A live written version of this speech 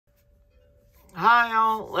Hi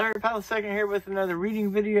all, Larry Powell II here with another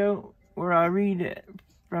reading video where I read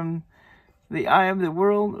from The Eye of the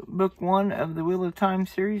World, Book 1 of the Wheel of Time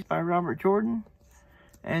series by Robert Jordan.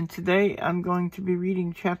 And today I'm going to be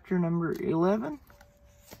reading chapter number 11.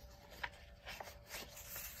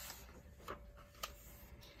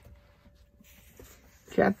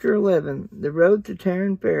 Chapter 11, The Road to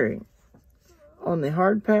Tarrant Ferry. On the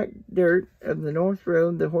hard-packed dirt of the North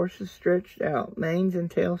Road, the horses stretched out, manes and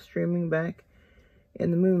tails streaming back in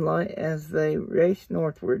the moonlight as they raced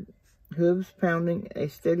northward, hooves pounding a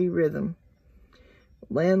steady rhythm.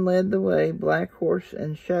 Land led the way, black horse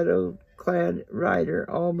and shadow-clad rider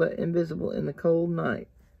all but invisible in the cold night.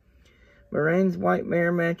 Moraine's white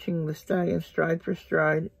mare, matching the stallion stride for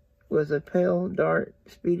stride, was a pale dart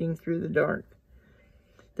speeding through the dark.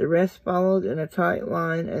 The rest followed in a tight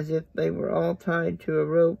line as if they were all tied to a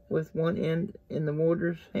rope with one end in the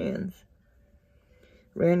warder's hands.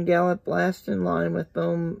 Rand galloped last in line with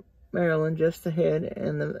Bone Maryland just ahead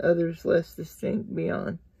and the others less distinct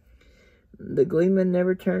beyond. The gleeman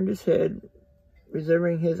never turned his head,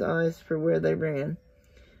 reserving his eyes for where they ran,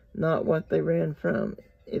 not what they ran from.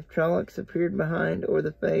 If Trollocs appeared behind, or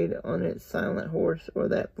the Fade on its silent horse, or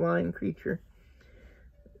that flying creature,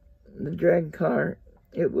 the drag car,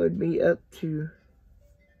 it would be up to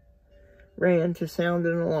Rand to sound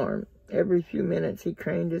an alarm. Every few minutes he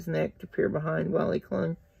craned his neck to peer behind while he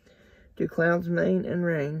clung to Cloud's mane and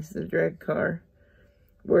reins. The drag car,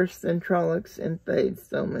 worse than Trollocs and Fades,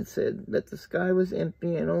 Thomas said, but the sky was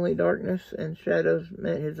empty and only darkness and shadows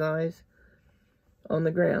met his eyes on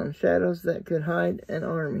the ground, shadows that could hide an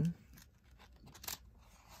army.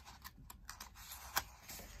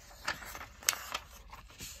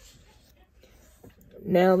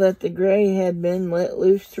 Now that the gray had been let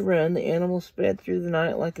loose to run, the animal sped through the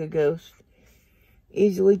night like a ghost,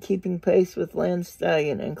 easily keeping pace with Land's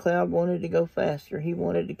stallion, and Cloud wanted to go faster. He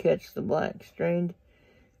wanted to catch the black, strained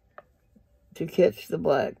to catch the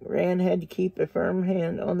black. Rand had to keep a firm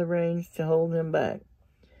hand on the reins to hold him back.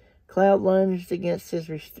 Cloud lunged against his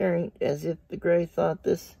restraint as if the gray thought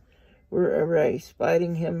this were a race,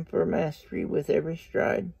 fighting him for mastery with every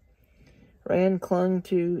stride. Rand clung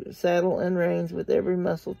to saddle and reins with every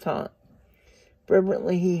muscle taut.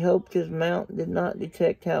 Fervently he hoped his mount did not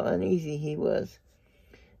detect how uneasy he was.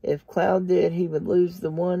 If Cloud did, he would lose the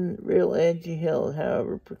one real edge he held,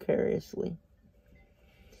 however precariously.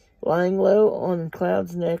 Lying low on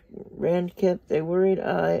Cloud's neck, Rand kept a worried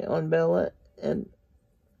eye on Bella and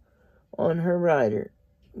on her rider.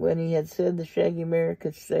 When he had said the shaggy mare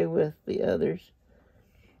could stay with the others,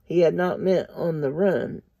 he had not meant on the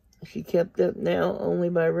run. She kept up now only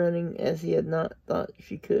by running as he had not thought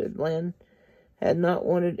she could. Land had not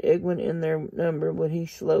wanted Egwin in their number. Would he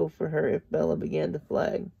slow for her if Bella began to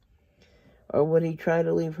flag? Or would he try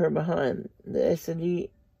to leave her behind? The Aes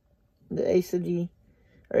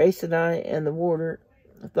Sedai and the warder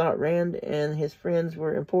thought Rand and his friends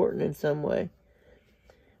were important in some way.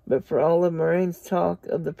 But for all of Moraine's talk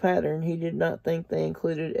of the pattern, he did not think they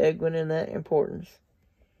included Egwin in that importance.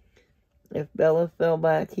 If Bella fell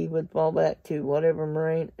back, he would fall back too, whatever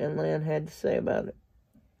Moraine and Land had to say about it.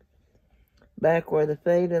 Back where the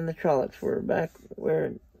Fade and the Trollocs were, back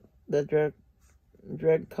where the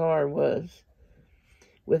drag car was.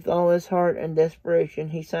 With all his heart and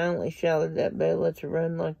desperation, he silently shouted at Bella to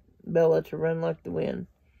run like the wind.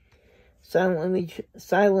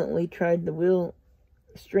 Silently tried to will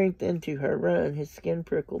strength into her run. His skin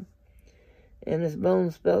prickled, and his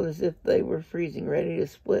bones felt as if they were freezing, ready to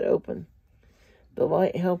split open. The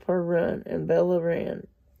light helped her run, and Bella ran.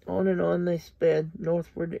 On and on they sped,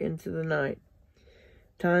 northward into the night,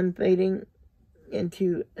 time fading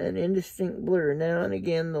into an indistinct blur. Now and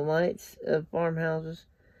again the lights of farmhouses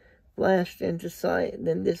flashed into sight,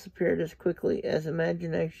 then disappeared as quickly as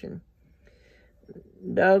imagination.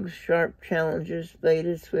 Dogs' sharp challenges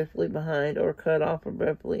faded swiftly behind, or cut off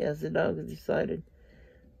abruptly as the dogs decided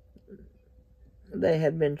they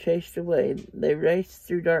had been chased away. They raced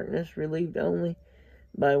through darkness, relieved only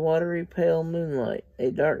by watery pale moonlight,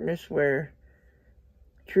 a darkness where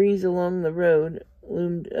trees along the road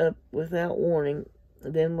loomed up without warning,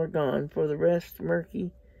 then were gone. For the rest, murk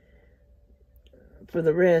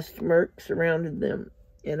surrounded them,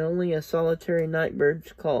 and only a solitary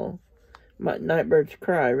nightbird's cry,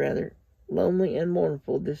 lonely and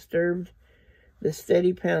mournful, disturbed the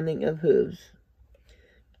steady pounding of hooves.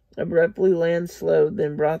 Abruptly, Land slowed,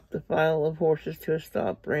 then brought the file of horses to a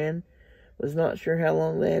stop. Rand was not sure how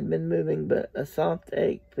long they had been moving, but a soft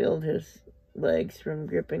ache filled his legs from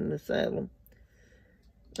gripping the saddle.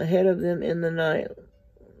 Ahead of them in the night,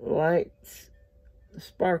 lights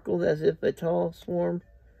sparkled as if a tall swarm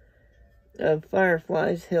of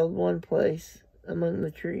fireflies held one place among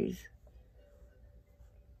the trees.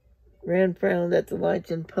 Rand frowned at the lights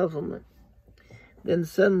in puzzlement, then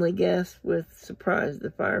suddenly gasped with surprise.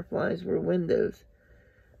 The fireflies were windows,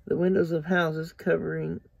 the windows of houses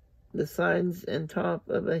covering the sides and top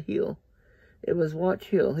of a hill. It was Watch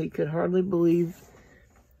Hill. He could hardly believe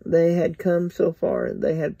they had come so far.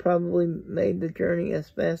 They had probably made the journey as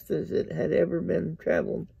fast as it had ever been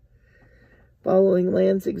traveled. Following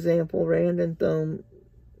Land's example, Rand and Thome,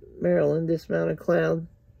 Maryland, dismounted. Cloud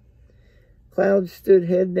stood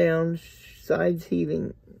head down, sides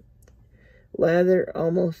heaving, lather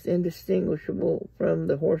almost indistinguishable from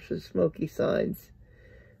the horse's smoky sides,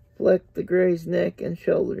 flecked the gray's neck and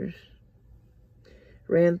shoulders.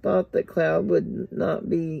 Rand thought that Cloud would not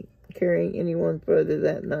be carrying anyone further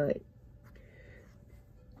that night.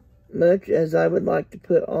 Much as I would like to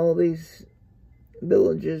put all these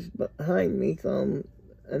villages behind me, Thome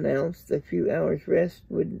announced, a few hours' rest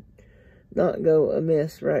would not go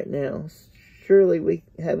amiss right now. Surely we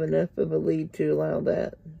have enough of a lead to allow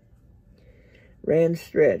that. Rand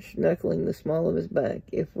stretched, knuckling the small of his back.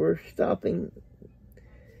 If we're stopping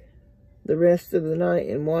the rest of the night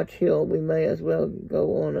in Watch Hill, we may as well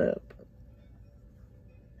go on up.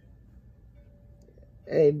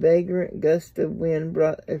 A vagrant gust of wind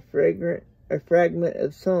brought a fragment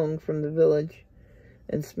of song from the village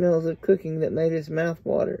and smells of cooking that made his mouth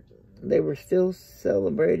water. They were still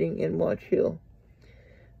celebrating in Watch Hill.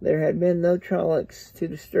 There had been no Trollocs to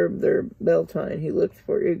disturb their bell-time. He looked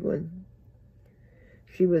for Egwene.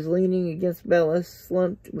 She was leaning against Bella,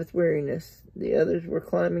 slumped with weariness. The others were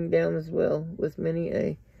climbing down as well, with many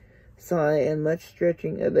a sigh and much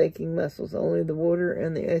stretching of aching muscles. Only the warder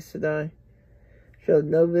and the Aes Sedai showed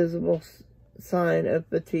no visible sign of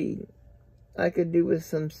fatigue. I could do with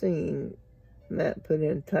some singing, Matt put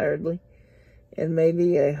in tiredly, and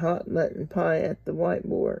maybe a hot mutton pie at the White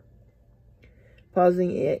Boar.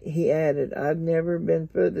 Pausing, he added, I've never been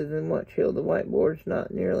further than Watch Hill. The White Boar's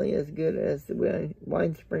not nearly as good as the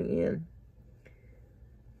Wine Spring Inn.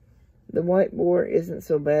 The White Boar isn't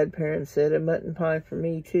so bad, Perrin said. A mutton pie for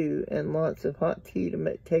me, too, and lots of hot tea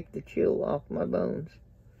to take the chill off my bones.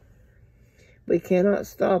 We cannot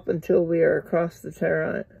stop until we are across the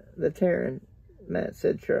Tarrant, Land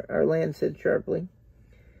said sharply.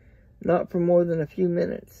 Not for more than a few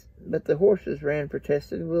minutes. But the horses, Rand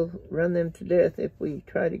protested. We'll run them to death if we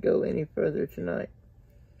try to go any further tonight.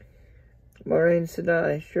 Moiraine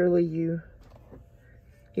Sedai, surely you...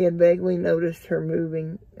 He had vaguely noticed her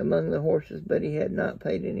moving among the horses, but he had not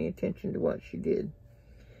paid any attention to what she did.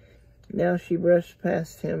 Now she brushed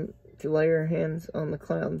past him to lay her hands on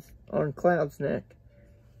Cloud's neck.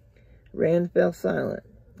 Rand fell silent.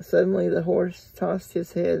 Suddenly the horse tossed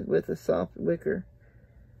his head with a soft whicker,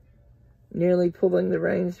 nearly pulling the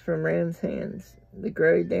reins from Rand's hands. The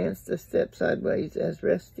gray danced a step sideways, as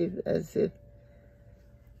restive as if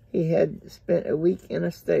he had spent a week in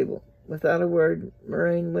a stable. Without a word,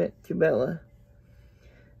 Moiraine went to Bella.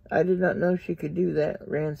 I did not know she could do that,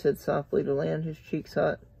 Rand said softly to Land, his cheeks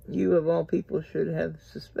hot. You, of all people, should have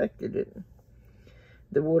suspected it.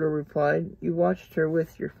 The warder replied, You watched her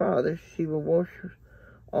with your father. She will wash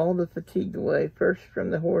all the fatigue away, first from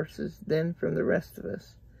the horses, then from the rest of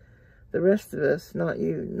us. The rest of us, not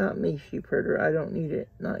you, not me, she purred her. I don't need it,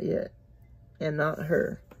 not yet. And not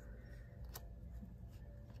her.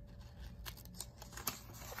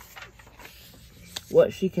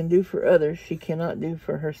 What she can do for others, she cannot do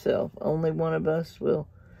for herself. Only one of us will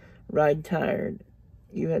ride tired.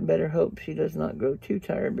 You had better hope she does not grow too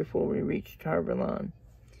tired before we reach Tarvalon.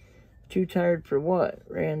 Too tired for what?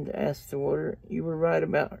 Rand asked the warder. You were right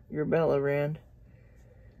about your Bella, Rand,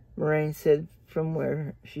 Moiraine said from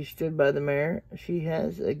where she stood by the mare. She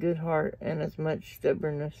has a good heart and as much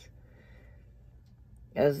stubbornness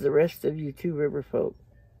as the rest of you two river folk.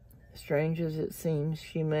 Strange as it seems,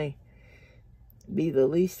 she may be the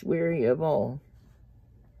least weary of all.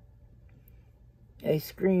 A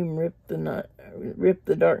scream ripped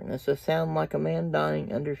the darkness. A sound like a man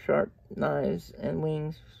dying under sharp knives and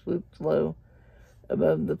wings swooped low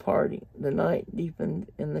above the party. The night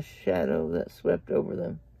deepened in the shadow that swept over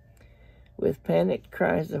them. With panicked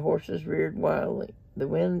cries, the horses reared wildly. The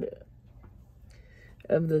wind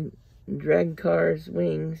of the drag car's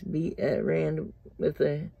wings beat at Rand with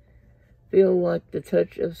a feel like the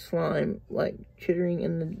touch of slime, like chittering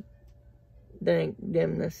in the dank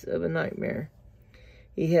dimness of a nightmare.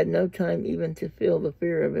 He had no time even to feel the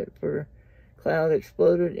fear of it, for Cloud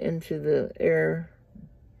exploded into the air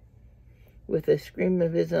with a scream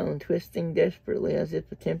of his own, twisting desperately as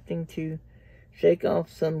if attempting to shake off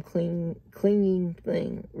some clinging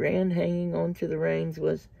thing. Rand, hanging onto the reins,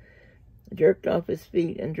 was jerked off his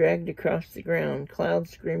feet and dragged across the ground, Cloud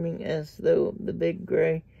screaming as though the big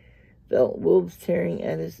gray felt wolves tearing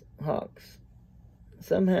at his hocks.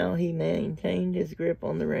 Somehow he maintained his grip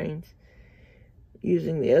on the reins.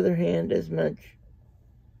 Using the other hand as much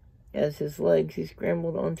as his legs, he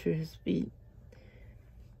scrambled onto his feet,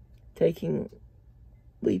 taking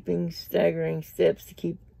leaping, staggering steps to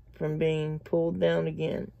keep from being pulled down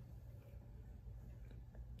again.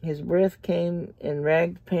 His breath came in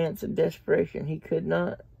ragged pants of desperation. He could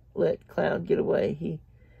not let Cloud get away. He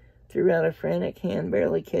threw out a frantic hand,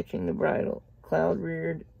 barely catching the bridle. Cloud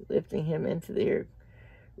reared, lifting him into the air.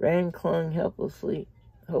 Rand clung helplessly,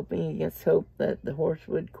 hoping against hope that the horse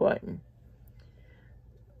would quieten.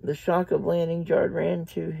 The shock of landing jarred Rand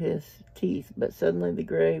to his teeth, but suddenly the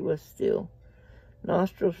gray was still,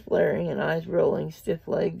 nostrils flaring and eyes rolling,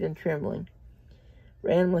 stiff-legged and trembling.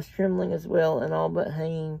 Rand was trembling as well and all but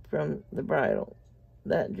hanging from the bridle.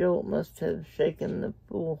 That jolt must have shaken the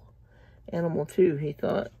fool animal too, he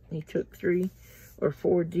thought. He took 3 or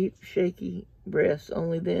 4 deep, shaky breaths.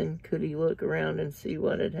 Only then could he look around and see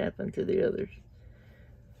what had happened to the others.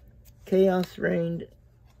 Chaos reigned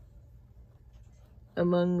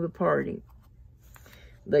among the party.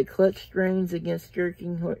 They clutched reins against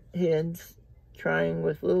jerking heads, trying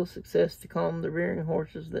with little success to calm the rearing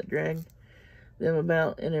horses that dragged them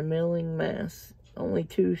about in a milling mass. Only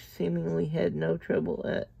 2 seemingly had no trouble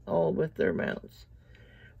at all with their mounts.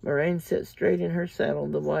 Moraine sat straight in her saddle,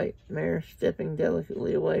 the white mare stepping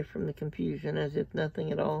delicately away from the confusion as if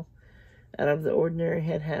nothing at all out of the ordinary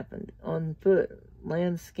had happened. On foot,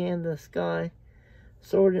 Lance scanned the sky,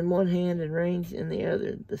 sword in one hand and reins in the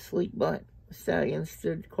other. The sleek black stallion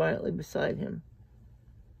stood quietly beside him.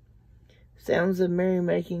 Sounds of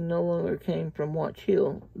merrymaking no longer came from Watch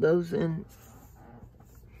Hill. Those in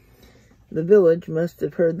the village must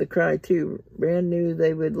have heard the cry too. Rand knew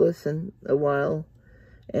they would listen a while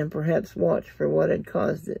and perhaps watch for what had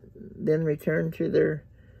caused it, then return to their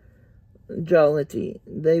jollity.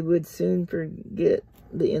 They would soon forget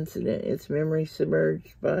the incident, its memory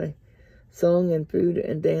submerged by song and food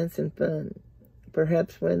and dance and fun.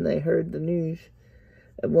 Perhaps when they heard the news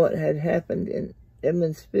of what had happened in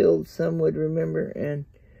Edmundsfield, some would remember and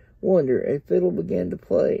wonder. A fiddle began to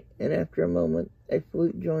play, and after a moment a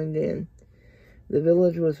flute joined in. The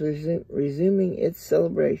village was resuming its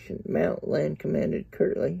celebration. Mount, Land commanded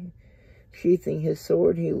curtly. Sheathing his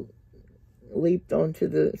sword, he leaped onto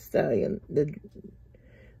the stallion. The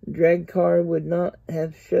drag car would not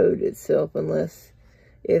have showed itself unless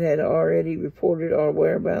it had already reported our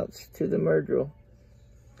whereabouts to the murderer.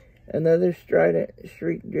 Another strident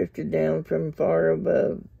shriek drifted down from far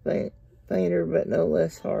above, fainter but no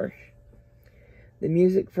less harsh. The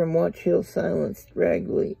music from Watch Hill silenced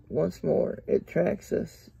raggedly once more. It tracks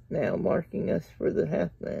us now, marking us for the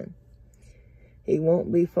half-man. He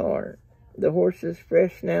won't be far. The horses,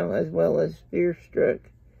 fresh now as well as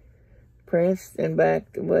fear-struck, pranced and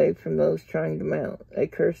backed away from those trying to mount. A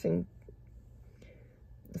cursing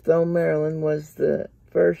Thome Maryland was the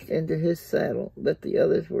first into his saddle, but the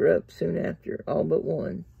others were up soon after, all but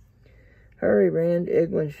one. "Hurry, Rand,"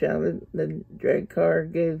 Egwin shouted. The drag car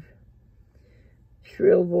gave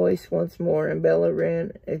shrill voice once more, and Bella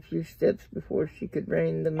ran a few steps before she could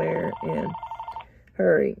rein the mare in.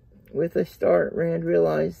 "Hurry." With a start, Rand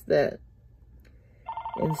realized that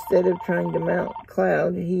instead of trying to mount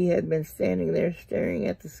Cloud, he had been standing there staring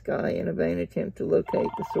at the sky in a vain attempt to locate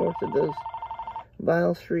the source of those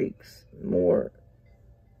vile shrieks. More,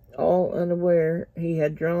 all unaware, he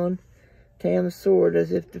had drawn Tam's sword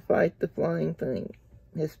as if to fight the flying thing.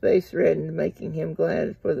 His face reddened, making him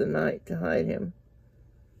glad for the night to hide him.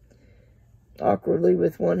 Awkwardly,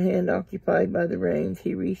 with one hand occupied by the reins,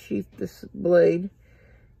 he resheathed the blade,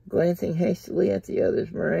 glancing hastily at the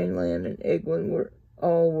others. Moraine, Land, and Egwin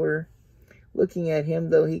were looking at him,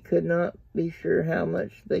 though he could not be sure how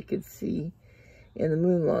much they could see in the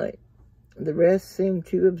moonlight. The rest seemed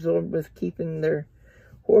too absorbed with keeping their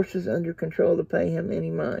horses under control to pay him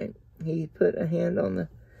any mind. He put a hand on the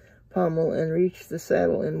pommel and reached the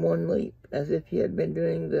saddle in one leap, as if he had been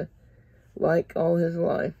doing the like all his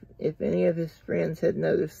life. If any of his friends had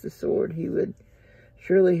noticed the sword, he would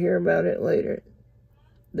surely hear about it later.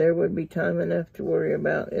 There would be time enough to worry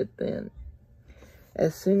about it then.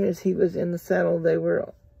 As soon as he was in the saddle, they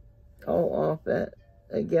were all off at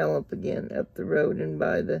a gallop again, up the road and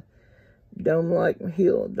by the dome-like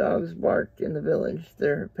hill. Dogs barked in the village.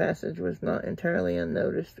 Their passage was not entirely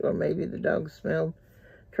unnoticed, or maybe the dogs smelled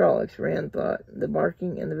Trollocs, Rand thought. The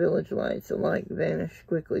barking and the village lights alike vanished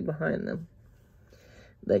quickly behind them.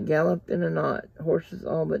 They galloped in a knot, horses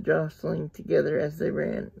all but jostling together as they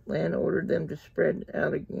ran. Land ordered them to spread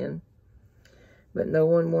out again. but no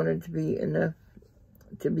one wanted to be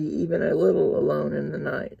even a little alone in the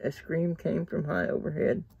night. A scream came from high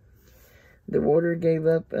overhead. The warder gave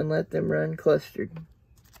up and let them run clustered.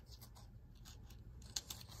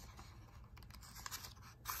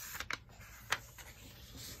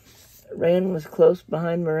 Rand was close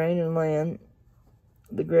behind Moraine and Lan,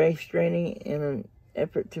 the gray straining in an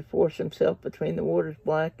effort to force himself between the warder's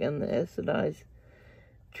black and the Aes Sedai's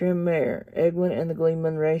trim mare. Egwene and the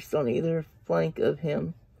Gleeman raced on either flank of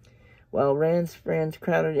him, while Rand's friends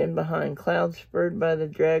crowded in behind. Cloud, spurred by the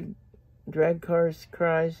drag car's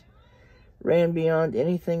cries, ran beyond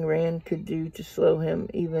anything Rand could do to slow him,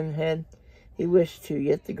 even had he wished to,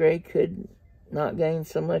 yet the gray could not gain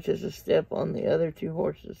so much as a step on the other two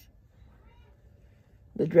horses.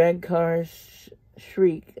 The drag car's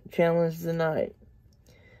shriek challenged the night.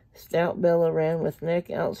 Stout Bella ran with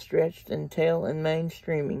neck outstretched and tail and mane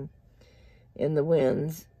streaming in the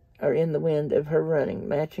wind of her running,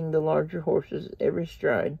 matching the larger horses every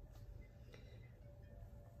stride.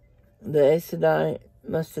 The Aes Sedai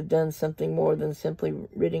must have done something more than simply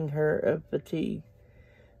ridding her of fatigue.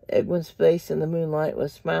 Egwene's face in the moonlight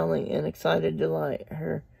was smiling in excited delight.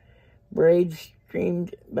 Her braids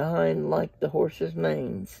streamed behind like the horses'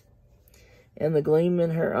 manes, and the gleam in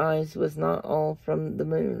her eyes was not all from the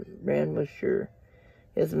moon, Rand was sure.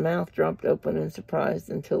 His mouth dropped open in surprise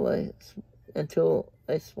until a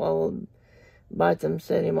swallowed bitum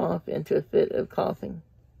set him off into a fit of coughing.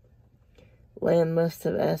 Lan must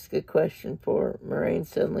have asked a question, for Moraine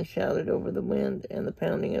suddenly shouted over the wind and the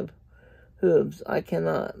pounding of hooves. I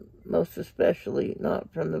cannot, most especially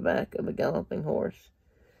not from the back of a galloping horse.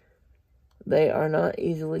 They are not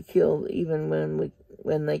easily killed, even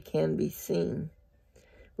when they can be seen.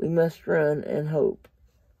 We must run and hope.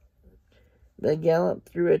 They galloped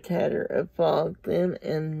through a tatter of fog, thin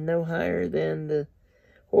and no higher than the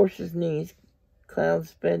horse's knees. Cloud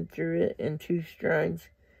sped through it in 2 strides,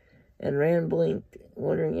 and Rand blinked,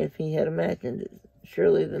 wondering if he had imagined it.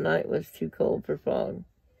 Surely the night was too cold for fog.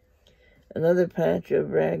 Another patch of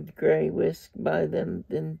ragged gray whisked by them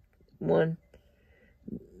to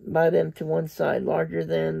one side, larger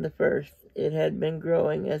than the first. It had been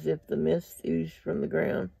growing, as if the mist oozed from the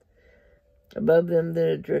ground. Above them,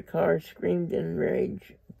 the Drakkar screamed in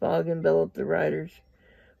rage. Fog enveloped the riders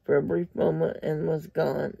for a brief moment and was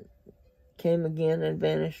gone. Came again and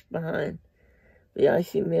vanished behind. The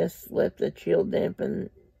icy mist left a chill dampness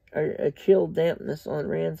on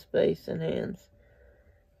Rand's face and hands.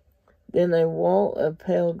 Then a wall of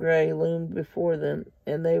pale gray loomed before them,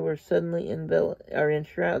 and they were suddenly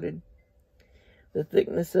enshrouded. The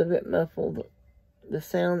thickness of it muffled the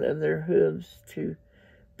sound of their hooves to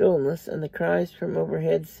dullness, and the cries from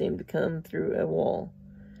overhead seemed to come through a wall.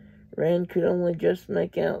 Rand could only just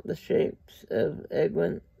make out the shapes of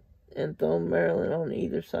Egwene and Thom Merrilin on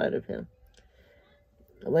either side of him.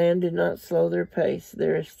 Lan did not slow their pace.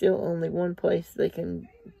 There is still only one place we can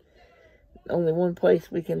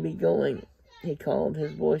be going, he called,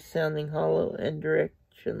 his voice sounding hollow and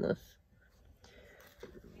directionless.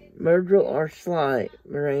 Myrddraal are sly,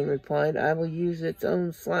 Moraine replied. I will use its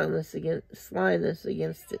own slyness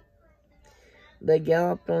against it. They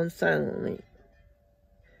galloped on silently.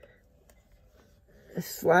 A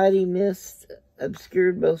slidey mist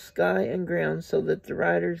obscured both sky and ground, so that the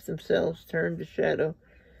riders themselves, turned to shadow,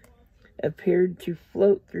 appeared to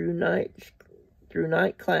float through night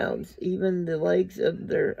clouds. Even the legs of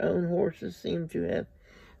their own horses seemed to have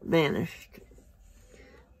vanished.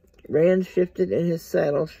 Rand shifted in his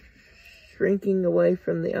saddle, shrinking away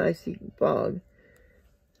from the icy fog.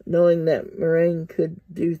 Knowing that Moraine could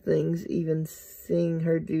do things, even seeing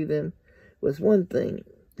her do them, was one thing.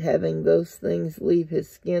 Having those things leave his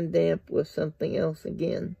skin damp was something else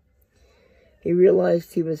again. He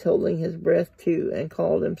realized he was holding his breath too, and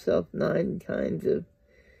called himself 9 kinds of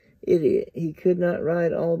idiot. He could not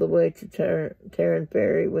ride all the way to Terran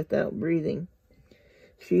Ferry without breathing.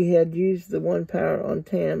 She had used the one power on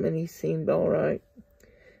Tam, and he seemed all right.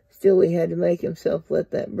 Still, he had to make himself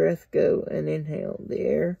let that breath go and inhale. The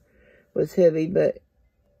air was heavy, but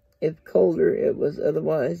if colder, it was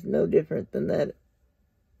otherwise no different than that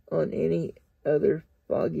on any other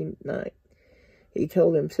foggy night. He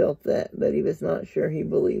told himself that, but he was not sure he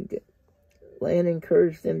believed it. Lan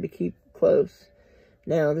encouraged them to keep close,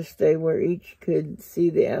 now to stay where each could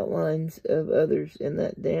see the outlines of others in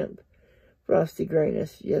that damp, frosty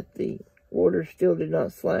grayness. Yet the warder still did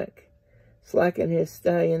not slacken his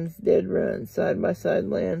stallion's dead run. Side by side,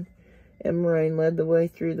 Lan and Moraine led the way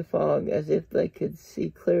through the fog, as if they could see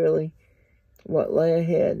clearly what lay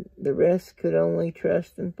ahead. The rest could only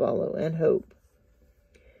trust and follow and hope.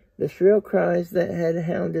 The shrill cries that had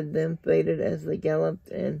hounded them faded as they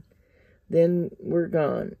galloped and then were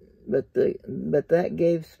gone. But that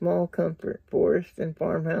gave small comfort. Forest and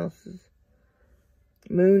farmhouses,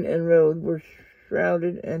 moon and road were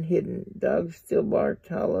shrouded and hidden. Dogs still barked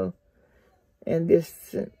hollow and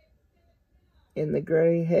distant in the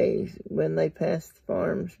gray haze when they passed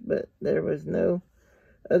farms, but there was no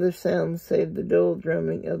other sound save the dull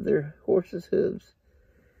drumming of their horses' hooves.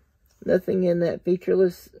 Nothing in that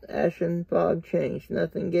featureless ashen fog changed.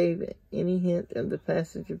 Nothing gave any hint of the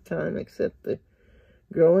passage of time except the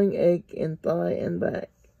growing ache in thigh and back.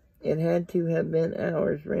 It had to have been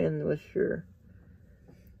hours, Rand was sure.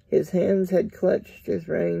 His hands had clutched his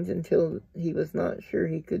reins until he was not sure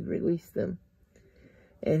he could release them,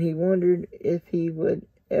 and he wondered if he would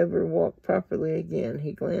ever walk properly again.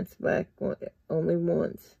 He glanced back only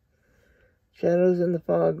once. Shadows in the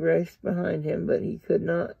fog raced behind him, but he could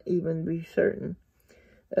not even be certain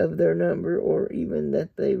of their number or even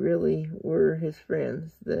that they really were his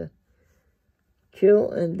friends. The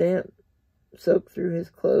chill and damp soaked through his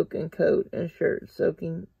cloak and coat and shirt, soaked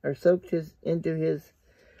into his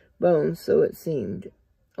bones, so it seemed.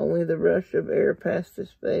 Only the rush of air past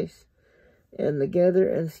his face and the gather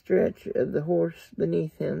and stretch of the horse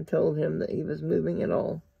beneath him told him that he was moving at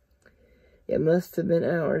all. It must have been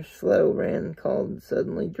hours. Slow, Rand called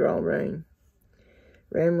suddenly. Draw rein.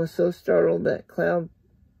 Rand was so startled that cloud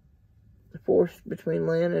forced between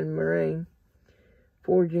land and moraine,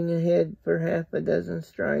 forging ahead for half a dozen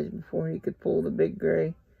strides before he could pull the big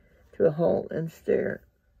gray to a halt and stare.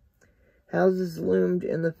 Houses loomed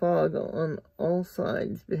in the fog on all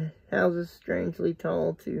sides, houses strangely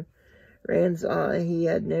tall to Rand's eye. He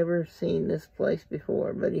had never seen this place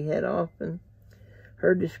before, but he had often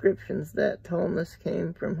heard descriptions that tallness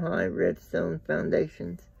came from high redstone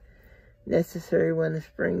foundations, necessary when the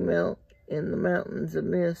spring melt in the mountains of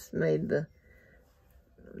mist made the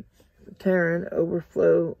Tarrant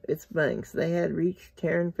overflow its banks. They had reached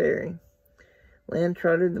Tarrant Ferry. Land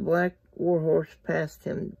trotted the black warhorse past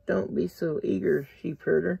him. Don't be so eager,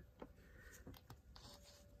 sheepherder.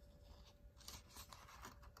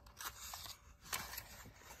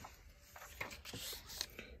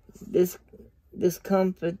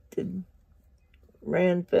 Discomfited,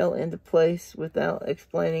 Rand fell into place without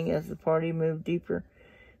explaining as the party moved deeper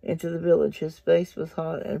into the village. His face was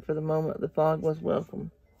hot, and for the moment the fog was welcome.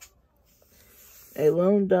 A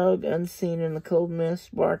lone dog, unseen in the cold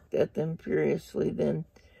mist, barked at them furiously, then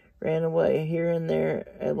ran away. Here and there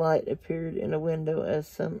a light appeared in a window as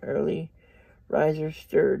some early riser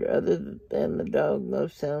stirred. Other than the dog, no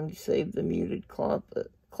sound save the muted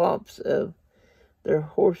clops of their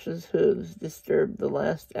horses' hooves disturbed the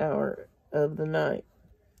last hour of the night.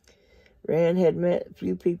 Rand had met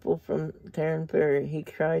few people from Tarrant Ferry. He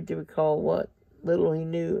tried to recall what little he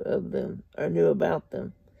knew of them, or knew about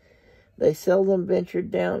them. They seldom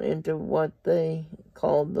ventured down into what they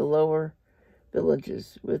called the lower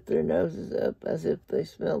villages, with their noses up as if they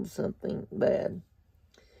smelled something bad.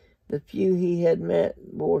 The few he had met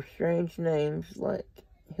bore strange names like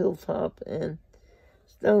Hilltop and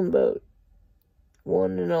Stoneboat.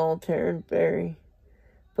 One and all, Tarrant Ferry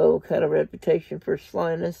folk had a reputation for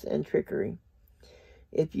slyness and trickery.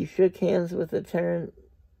 If you shook hands with a Tarrant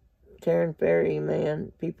Ferry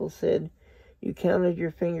man, people said you counted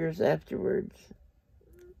your fingers afterwards.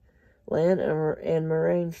 Land and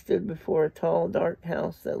Moraine stood before a tall, dark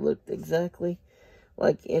house that looked exactly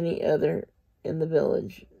like any other in the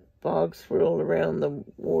village. Fog swirled around the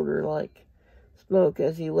warder like smoke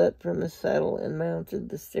as he leapt from his saddle and mounted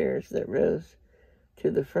the stairs that rose to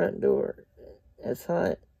the front door, as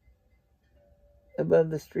high above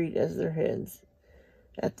the street as their heads.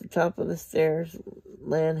 At the top of the stairs,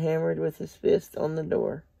 Land hammered with his fist on the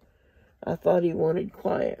door. I thought he wanted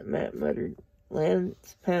quiet, Matt muttered.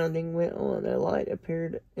 Land's pounding went on. A light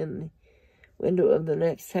appeared in the window of the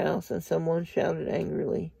next house, and someone shouted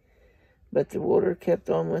angrily. But the warder kept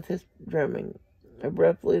on with his drumming.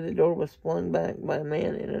 Abruptly, the door was flung back by a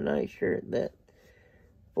man in a nightshirt that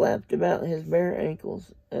flapped about his bare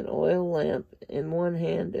ankles. An oil lamp in one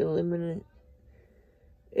hand illumined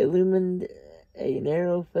a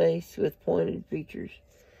narrow face with pointed features.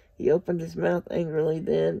 He opened his mouth angrily,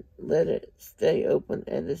 then let it stay open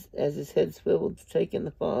as his head swiveled to take in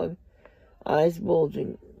the fog, eyes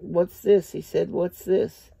bulging. "What's this?" he said. "What's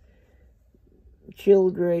this?" Chill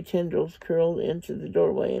gray tendrils curled into the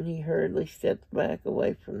doorway, and he hurriedly stepped back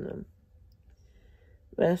away from them.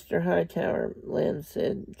 "Master Hightower," Land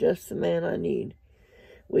said, "just the man I need.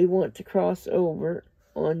 We want to cross over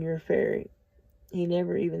on your ferry." He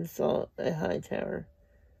never even saw a Hightower.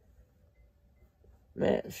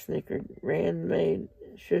 Matt snickered. Rand made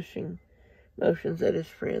shushing motions at his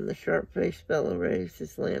friend. The sharp-faced fellow raised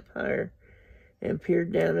his lamp higher and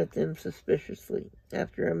peered down at them suspiciously.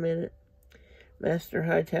 After a minute, Master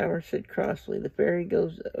Hightower said crossly, "The ferry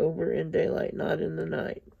goes over in daylight, not in the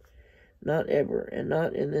night. Not ever, and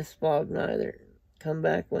not in this fog neither. Come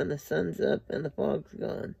back when the sun's up and the fog's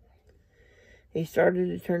gone." He started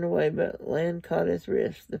to turn away, but Land caught his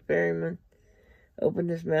wrist. The ferryman opened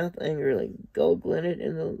his mouth angrily. Gold glinted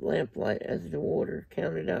in the lamplight as the warder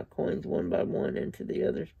counted out coins one by one into the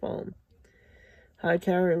other's palm.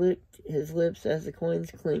 Hightower licked his lips as the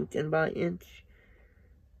coins clinked, and by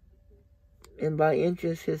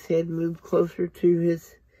inches his head moved closer to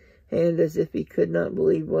his hand as if he could not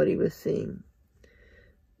believe what he was seeing.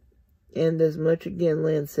 "And as much again,"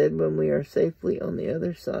 Land said, "when we are safely on the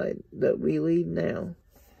other side. But we leave now."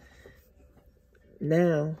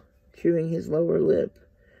 Now, chewing his lower lip,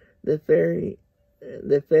 the ferrety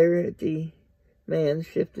man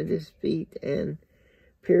shifted his feet and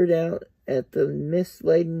peered out at the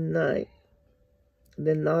mist-laden night,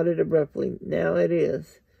 then nodded abruptly. "Now it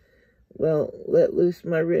is. Well, let loose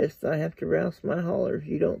my wrist. I have to rouse my haulers.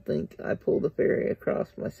 You don't think I pull the ferry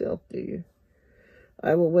across myself, do you?"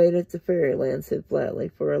 "I will wait at the ferry," Land said flatly,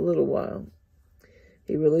 "for a little while."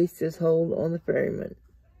 He released his hold on the ferryman.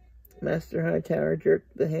 Master Hightower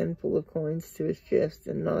jerked the handful of coins to his chest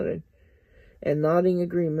and nodded, and nodding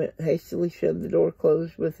agreement, hastily shoved the door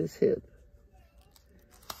closed with his hip.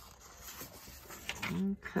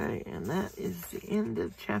 Okay, and that is the end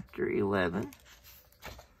of chapter 11.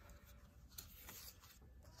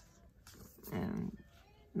 And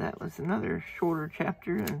that was another shorter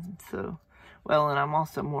chapter, and so, well, and I'm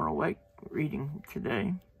also more awake reading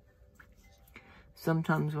today.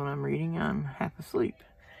 Sometimes when I'm reading, I'm half asleep.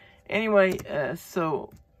 Anyway,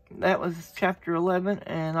 so that was chapter 11,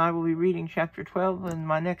 and I will be reading chapter 12 in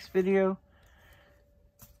my next video.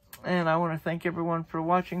 And I want to thank everyone for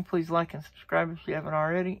watching. Please like and subscribe if you haven't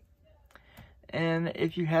already. And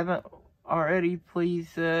if you haven't already,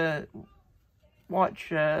 please watch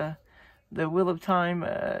the Wheel of Time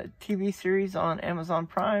TV series on Amazon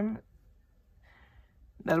Prime.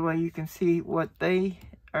 That way you can see what they,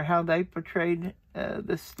 or how they portrayed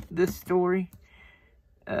this story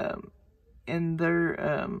in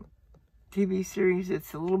their TV series.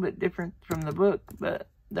 It's a little bit different from the book, but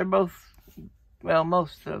they're both, well,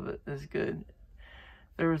 most of it is good.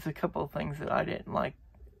 There was a couple of things that I didn't like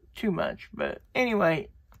too much, but anyway,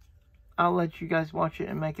 I'll let you guys watch it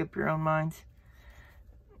and make up your own minds.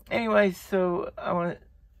 Anyway, so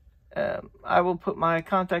I will put my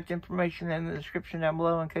contact information in the description down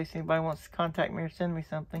below in case anybody wants to contact me or send me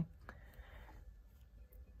something.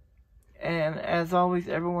 And as always,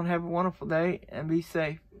 everyone have a wonderful day and be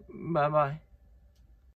safe. Bye-bye.